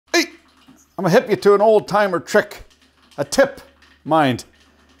I'm gonna hip you to an old timer trick. A tip, mind.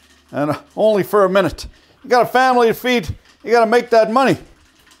 And only for a minute. You got a family to feed, you gotta make that money.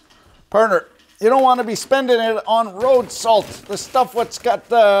 Partner, you don't want to be spending it on road salt. The stuff what's got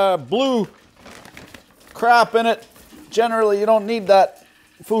the blue crap in it. Generally, you don't need that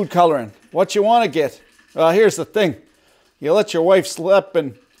food coloring. What you want to get, here's the thing. You let your wife slip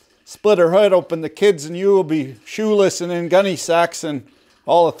and split her head open, the kids and you will be shoeless and in gunny sacks in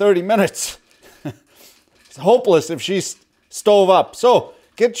all of 30 minutes. It's hopeless if she's stove up. So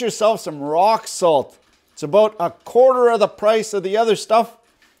get yourself some rock salt. It's about a quarter of the price of the other stuff.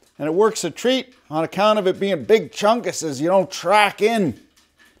 And it works a treat on account of it being big chunkuses you don't track in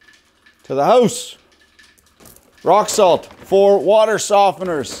to the house. Rock salt for water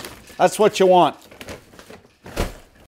softeners. That's what you want.